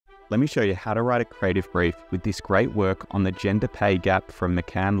let me show you how to write a creative brief with this great work on the gender pay gap from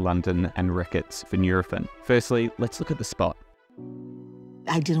McCann London and Reckitt for Nurofen. Firstly, let's look at the spot.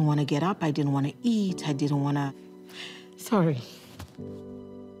 I didn't want to get up, I didn't want to eat, I didn't want to... Sorry.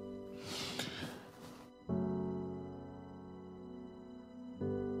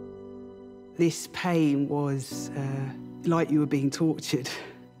 This pain was like you were being tortured.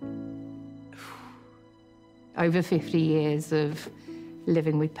 Over 50 years of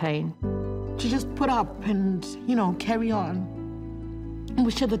living with pain. To just put up and, you know, carry on,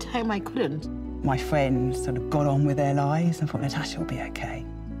 which at the time I couldn't. My friends sort of got on with their lives and thought, Natasha will be okay.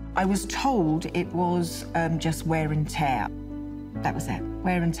 I was told it was just wear and tear. That was it,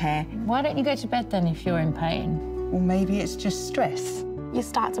 wear and tear. Why don't you go to bed then if you're in pain? Well, maybe it's just stress. You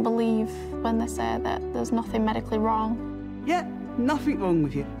start to believe when they say that there's nothing medically wrong. Yeah, nothing wrong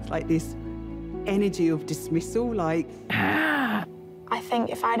with you. It's like this energy of dismissal, like... I think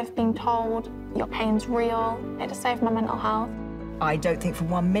if I'd have been told your pain's real, it'd have saved my mental health. I don't think for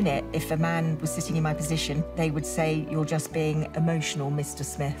 1 minute, if a man was sitting in my position, they would say, you're just being emotional, Mr.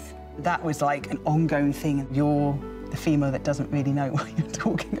 Smith. That was like an ongoing thing. You're the female that doesn't really know what you're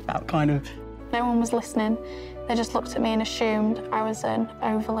talking about, kind of. No one was listening. They just looked at me and assumed I was an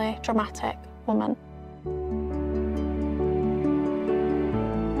overly dramatic woman.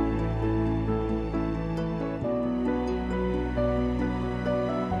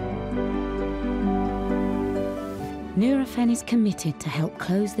 Nurofen is committed to help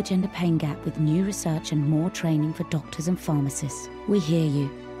close the gender pain gap with new research and more training for doctors and pharmacists. We hear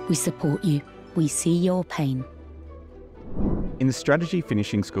you, we support you, we see your pain. In the Strategy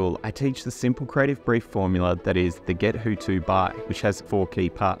Finishing School, I teach the simple creative brief formula that is the get, who, to, buy, which has 4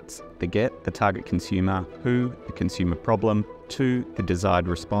 key parts. The get, the target consumer, who, the consumer problem, to, the desired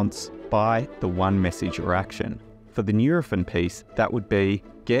response, buy, the one message or action. For the Nurofen piece, that would be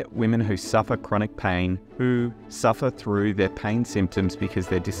get women who suffer chronic pain, who suffer through their pain symptoms because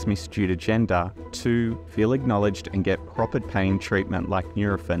they're dismissed due to gender, to feel acknowledged and get proper pain treatment like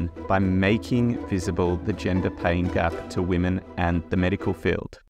Nurofen by making visible the gender pain gap to women and the medical field.